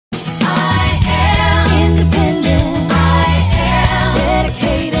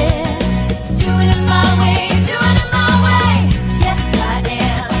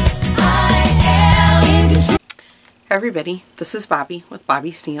everybody, this is Bobby with Bobby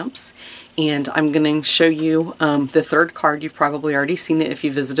Stamps, and I'm going to show you the third card. You've probably already seen it if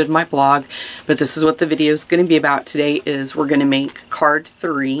you visited my blog, but this is what the video is going to be about today. Is we're going to make card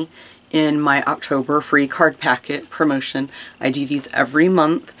 3 in my October free card packet promotion. I do these every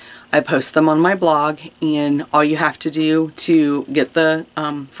month. I post them on my blog, and all you have to do to get the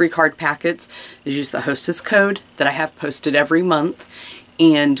free card packets is use the hostess code that I have posted every month,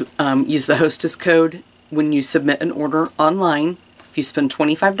 and use the hostess code when you submit an order online. If you spend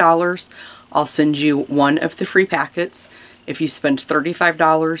 $25, I'll send you one of the free packets. If you spend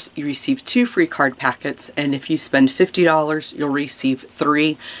 $35, you receive 2 free card packets, and if you spend $50, you'll receive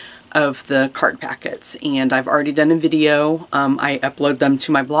 3 of the card packets. And I've already done a video. I upload them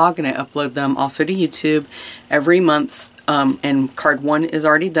to my blog, and I upload them also to YouTube every month. And card 1 is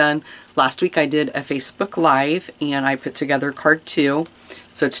already done. Last week I did a Facebook Live, and I put together card 2.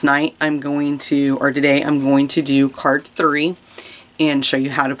 So tonight I'm going to, or today I'm going to do card 3 and show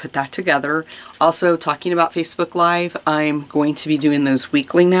you how to put that together. Also, talking about Facebook Live, I'm going to be doing those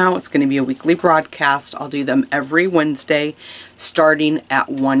weekly now. It's going to be a weekly broadcast. I'll do them every Wednesday starting at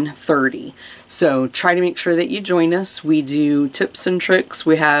 1:30. So try to make sure that you join us. We do tips and tricks.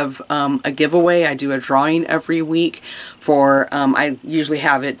 We have a giveaway. I do a drawing every week for, I usually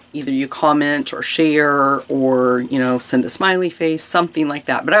have it either you comment or share or, you know, send a smiley face, something like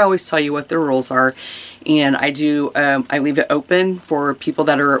that. But I always tell you what the rules are. And I do, I leave it open for people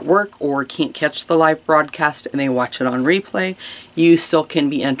that are at work or can't catch the live broadcast and they watch it on replay. You still can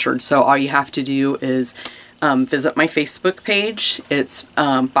be entered. So all you have to do is visit my Facebook page. It's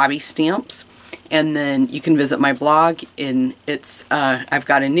Bobby Stamps. And then you can visit my blog, and it's, I've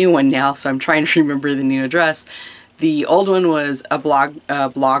got a new one now, so I'm trying to remember the new address. The old one was a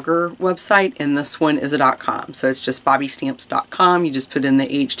blogger website, and this one is a .com. So it's just bobbystamps.com. You just put in the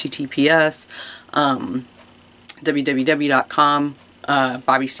HTTPS, www.com,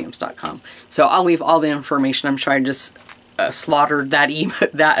 bobbystamps.com. So I'll leave all the information. I'm sure I just slaughtered that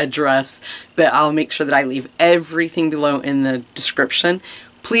that address, but I'll make sure that I leave everything below in the description.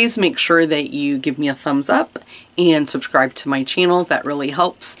 Please make sure that you give me a thumbs up and subscribe to my channel. That really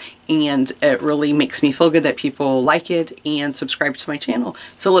helps, and it really makes me feel good that people like it and subscribe to my channel.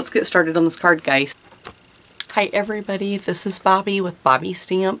 So let's get started on this card, guys. Hi everybody, this is Bobby with Bobby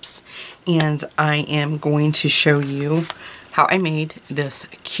Stamps, and I am going to show you how I made this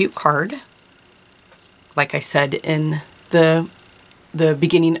cute card. Like I said in the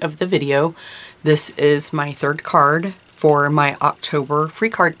beginning of the video, this is my third card for my October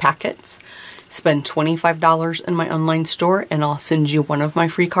free card packets. Spend $25 in my online store and I'll send you one of my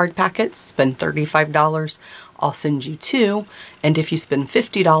free card packets. Spend $35, I'll send you 2. And if you spend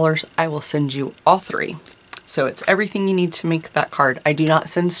 $50, I will send you all 3. So it's everything you need to make that card. I do not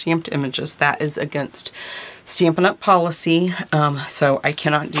send stamped images. That is against Stampin' Up! Policy, so I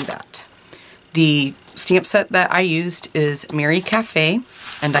cannot do that. The stamp set that I used is Mary Cafe,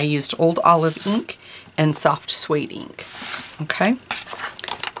 and I used Old Olive ink and soft suede ink. Okay.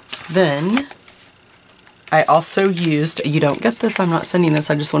 Then I also used, you don't get this, I'm not sending this,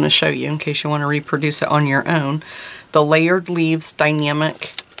 I just want to show you in case you want to reproduce it on your own. The Layered Leaves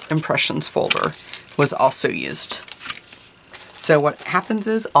Dynamic Impressions folder was also used. So what happens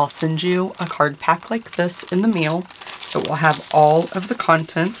is I'll send you a card pack like this in the mail. It will have all of the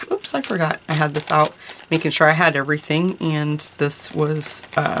content. Oops, I forgot I had this out, making sure I had everything, and this was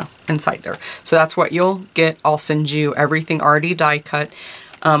inside there. So that's what you'll get. I'll send you everything already die cut.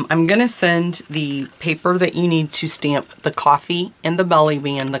 I'm going to send the paper that you need to stamp the coffee and the belly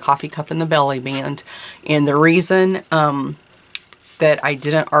band, the coffee cup and the belly band. And the reason that I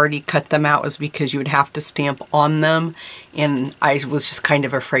didn't already cut them out is because you would have to stamp on them, and I was just kind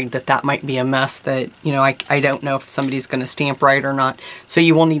of afraid that that might be a mess, that, you know, I don't know if somebody's going to stamp right or not. So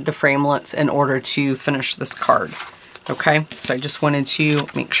you will need the framelits in order to finish this card. Okay, so I just wanted to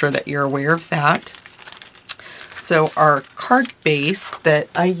make sure that you're aware of that. So our card base that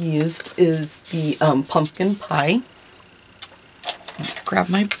I used is the pumpkin pie. Grab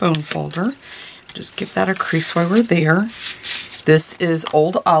my bone folder, just give that a crease while we're there. This is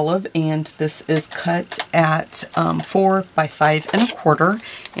Old Olive, and this is cut at 4 by 5 1/4,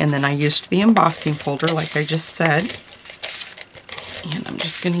 and then I used the embossing folder like I just said. And I'm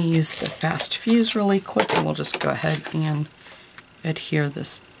just going to use the fast fuse really quick, and we'll just go ahead and adhere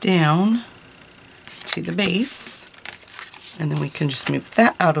this down to the base, and then we can just move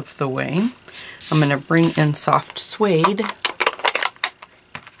that out of the way. I'm going to bring in soft suede,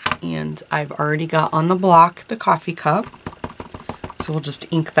 and I've already got on the block the coffee cup. So we'll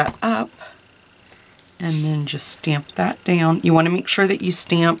just ink that up, And then just stamp that down. You want to make sure that you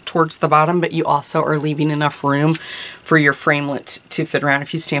stamp towards the bottom, but you also are leaving enough room for your framelit to fit around.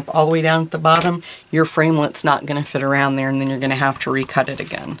 If you stamp all the way down at the bottom, your framelet's not going to fit around there, and then you're going to have to recut it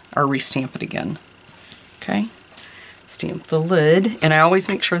again, or restamp it again. Okay? Stamp the lid, and I always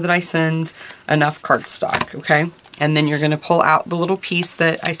make sure that I send enough cardstock, okay? And then you're going to pull out the little piece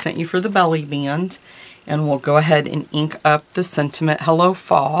that I sent you for the belly band, and we'll go ahead and ink up the sentiment Hello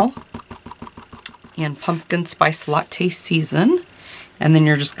Fall and Pumpkin Spice Latte Season, and then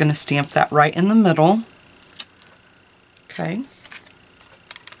you're just going to stamp that right in the middle. Okay.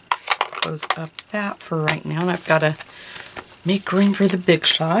 Close up that for right now, and I've got to make room for the Big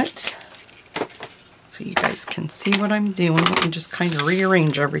Shot so you guys can see what I'm doing. Let me just kind of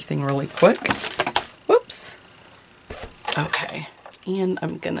rearrange everything really quick. Whoops. Okay, and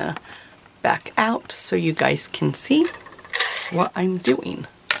I'm going to back out so you guys can see what I'm doing.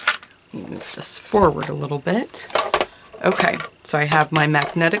 Let me move this forward a little bit. Okay, so I have my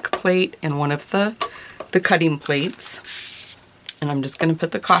magnetic plate and one of the cutting plates. And I'm just going to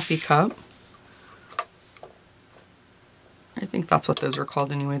put the coffee cup. I think that's what those are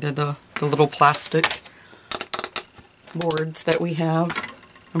called anyway. They're the little plastic boards that we have.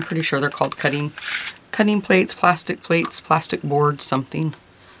 I'm pretty sure they're called cutting plates, plastic boards, something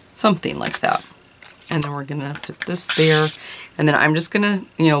like that. And then we're gonna put this there, and then I'm just gonna,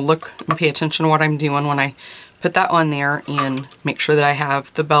 look and pay attention to what I'm doing when I put that on there, and make sure that I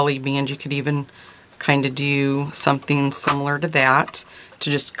have the belly band. You could even kind of do something similar to that to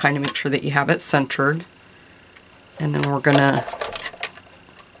just kind of make sure that you have it centered. And then we're gonna,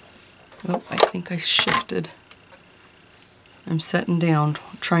 oh, I think I shifted. I'm setting down,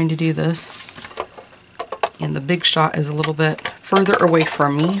 trying to do this. And the Big Shot is a little bit further away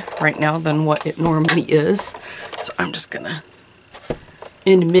from me right now than what it normally is. So I'm just gonna,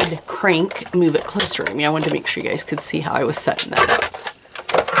 in mid-crank, move it closer to me. I wanted to make sure you guys could see how I was setting that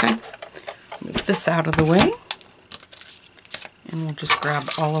up. Okay, move this out of the way. And we'll just grab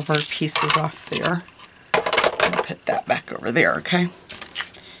all of our pieces off there and put that back over there, okay?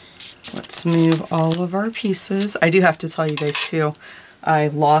 Let's move all of our pieces. I do have to tell you guys too, I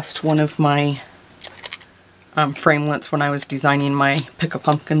lost one of my framelits when I was designing my Pick a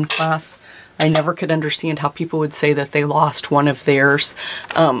Pumpkin class. I never could understand how people would say that they lost one of theirs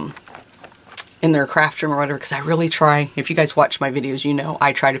in their craft room or whatever, because I really try. If you guys watch my videos, you know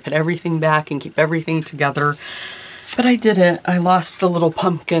I try to put everything back and keep everything together. But I didn't. I lost the little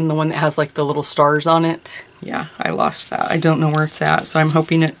pumpkin, the one that has like the little stars on it. Yeah, I lost that. I don't know where it's at, so I'm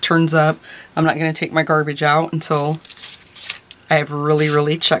hoping it turns up. I'm not going to take my garbage out until I have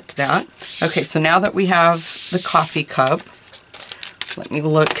really checked that. Okay, so now that we have the coffee cup, let me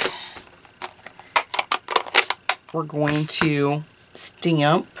look. We're going to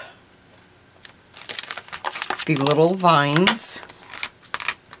stamp the little vines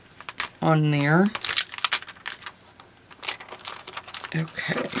on there.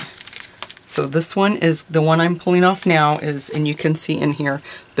 Okay, so this one is the one I'm pulling off now, and you can see in here,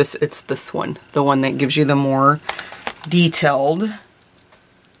 it's this one, the one that gives you the more detailed,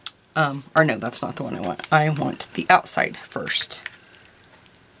 or no, that's not the one I want. I want the outside first.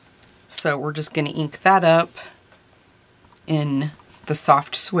 So we're just going to ink that up in the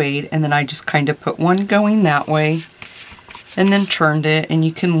soft suede, and then I just kind of put one going that way and then turned it, and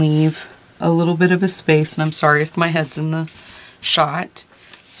you can leave a little bit of a space, and I'm sorry if my head's in the shot.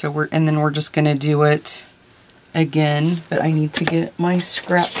 So then we're just going to do it again, but I need to get my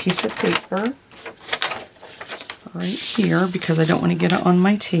scrap piece of paper right here because I don't want to get it on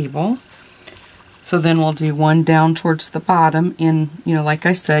my table. So then we'll do one down towards the bottom, and like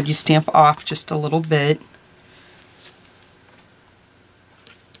I said, you stamp off just a little bit.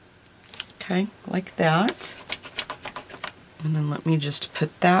 Okay, like that. And then let me just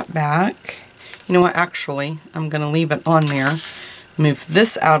put that back. You know what, actually, I'm going to leave it on there. Move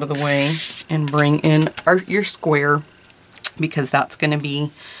this out of the way and bring in your square, because that's going to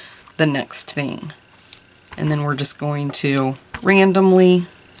be the next thing. And then we're just going to randomly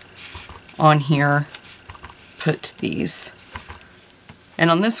on here put these.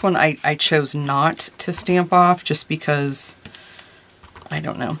 And on this one I chose not to stamp off just because, I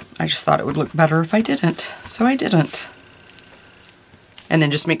don't know, I just thought it would look better if I didn't. So I didn't. And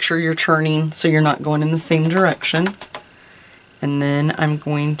then just make sure you're turning so you're not going in the same direction. And then I'm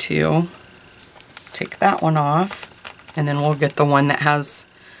going to take that one off, and then we'll get the one that has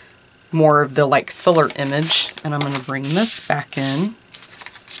more of the like filler image, and I'm going to bring this back in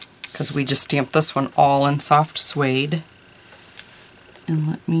because we just stamped this one all in soft suede. And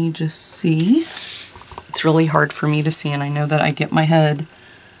let me just see. It's really hard for me to see, and I know that I get my head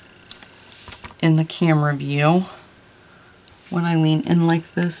in the camera view when I lean in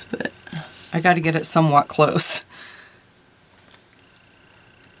like this, but I got to get it somewhat close.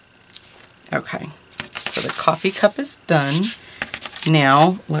 Okay, so the coffee cup is done.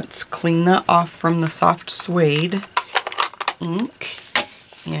 Now let's clean that off from the soft suede ink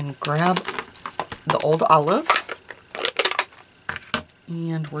and grab the Old Olive.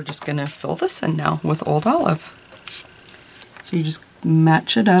 And we're just going to fill this in now with Old Olive. So you just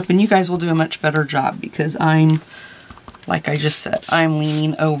match it up, and you guys will do a much better job because I'm, like I just said, I'm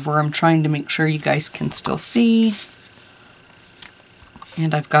leaning over. I'm trying to make sure you guys can still see.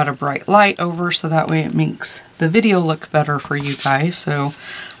 And I've got a bright light over so that way it makes the video look better for you guys. So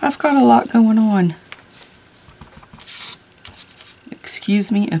I've got a lot going on.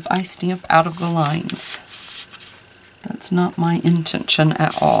 Excuse me if I stamp out of the lines. That's not my intention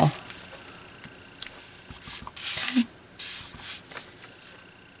at all. Okay.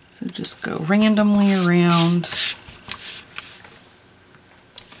 So just go randomly around.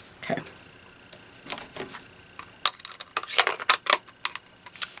 Okay.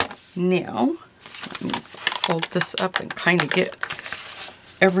 Now, let me fold this up and kind of get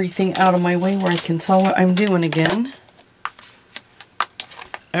everything out of my way where I can tell what I'm doing again.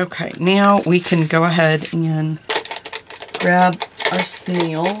 Okay, now we can go ahead and grab our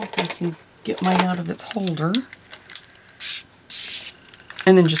snail. I can get mine out of its holder.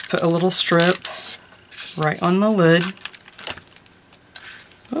 And then just put a little strip right on the lid.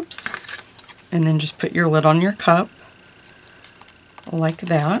 Oops. And then just put your lid on your cup. Like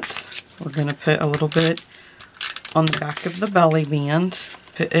that. We're going to put a little bit on the back of the belly band.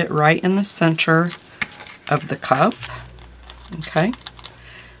 Put it right in the center of the cup. Okay.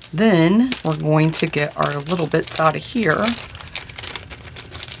 Then we're going to get our little bits out of here.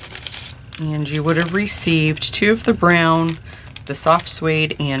 And you would have received 2 of the brown, the soft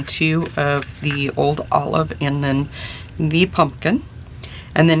suede, and 2 of the Old Olive, and then the pumpkin.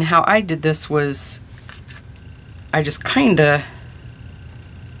 And then how I did this was I just kind of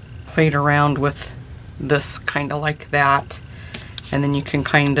played around with this kind of like that, and then you can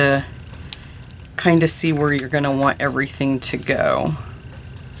kind of see where you're going to want everything to go,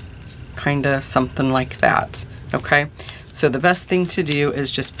 kind of something like that. Okay, so the best thing to do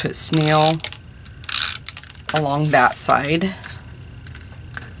is just put snail along that side,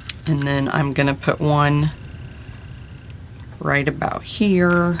 and then I'm going to put one right about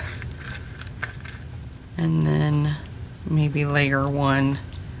here, and then maybe layer one.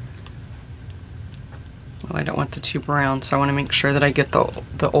 Well, I don't want the 2 brown, so I want to make sure that I get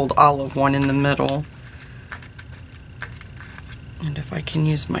the Old Olive one in the middle. And if I can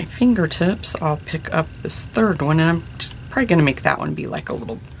use my fingertips, I'll pick up this 3rd one, and I'm just probably going to make that one be like a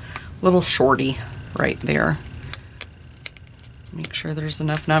little shorty right there. Make sure there's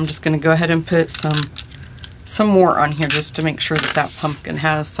enough. Now I'm just going to go ahead and put some more on here just to make sure that that pumpkin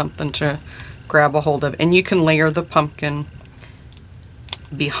has something to grab a hold of. And you can layer the pumpkin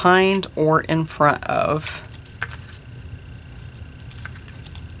behind or in front of.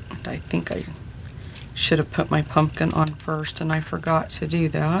 And I think I should have put my pumpkin on first, and I forgot to do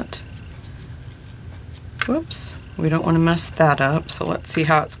that. Whoops, we don't want to mess that up. So let's see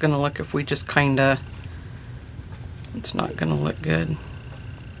how it's going to look if we just kind of, it's not going to look good.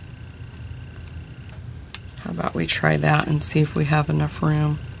 How about we try that and see if we have enough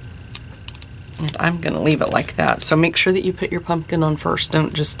room. And I'm going to leave it like that. So make sure that you put your pumpkin on first.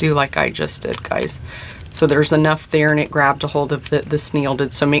 Don't just do like I just did, guys. So there's enough there, and it grabbed a hold of the snail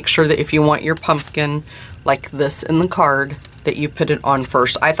did. So make sure that if you want your pumpkin like this in the card, that you put it on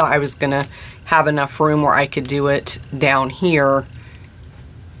first. I thought I was going to have enough room where I could do it down here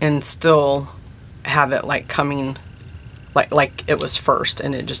and still have it like coming like it was first,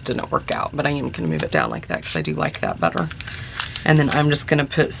 and it just didn't work out. But I am going to move it down like that because I do like that better. And then I'm just going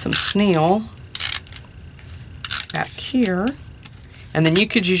to put some snail back here. And then you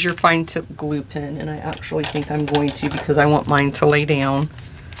could use your fine tip glue pen, and I actually think I'm going to because I want mine to lay down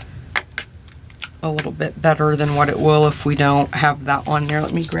a little bit better than what it will if we don't have that on there.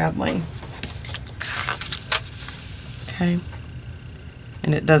 Let me grab mine. Okay.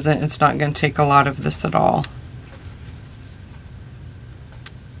 And it's not going to take a lot of this at all.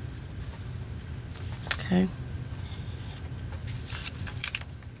 Okay.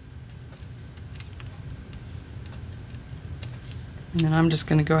 And then I'm just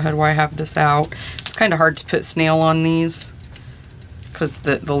going to go ahead while I have this out. It's kind of hard to put snail on these because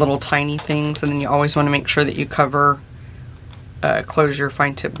the little tiny things, and then you always want to make sure that you close your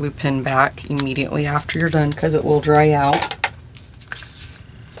fine tip glue pen back immediately after you're done because it will dry out.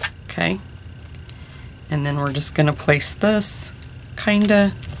 Okay. And then we're just going to place this kind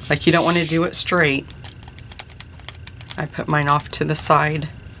of Like, you don't want to do it straight. I put mine off to the side,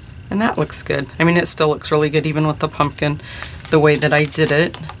 and that looks good. I mean, it still looks really good even with the pumpkin, the way that I did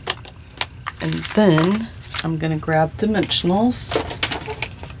it. And then I'm going to grab dimensionals.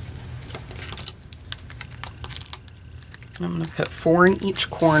 I'm going to put 4 in each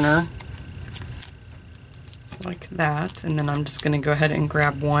corner, like that. And then I'm just going to go ahead and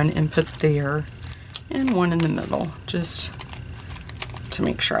grab 1 and put there, and 1 in the middle, just to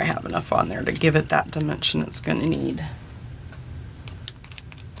make sure I have enough on there to give it that dimension it's going to need.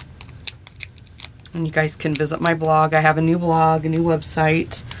 And you guys can visit my blog. I have a new blog, a new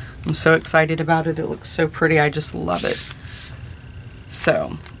website. I'm so excited about it. It looks so pretty. I just love it.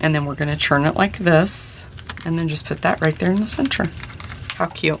 So, and then we're going to churn it like this, and then just put that right there in the center. How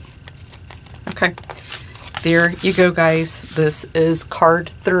cute. Okay. There you go, guys. This is card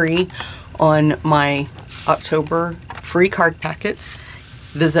 3 on my October free card packets.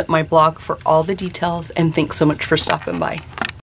 Visit my blog for all the details, and thanks so much for stopping by.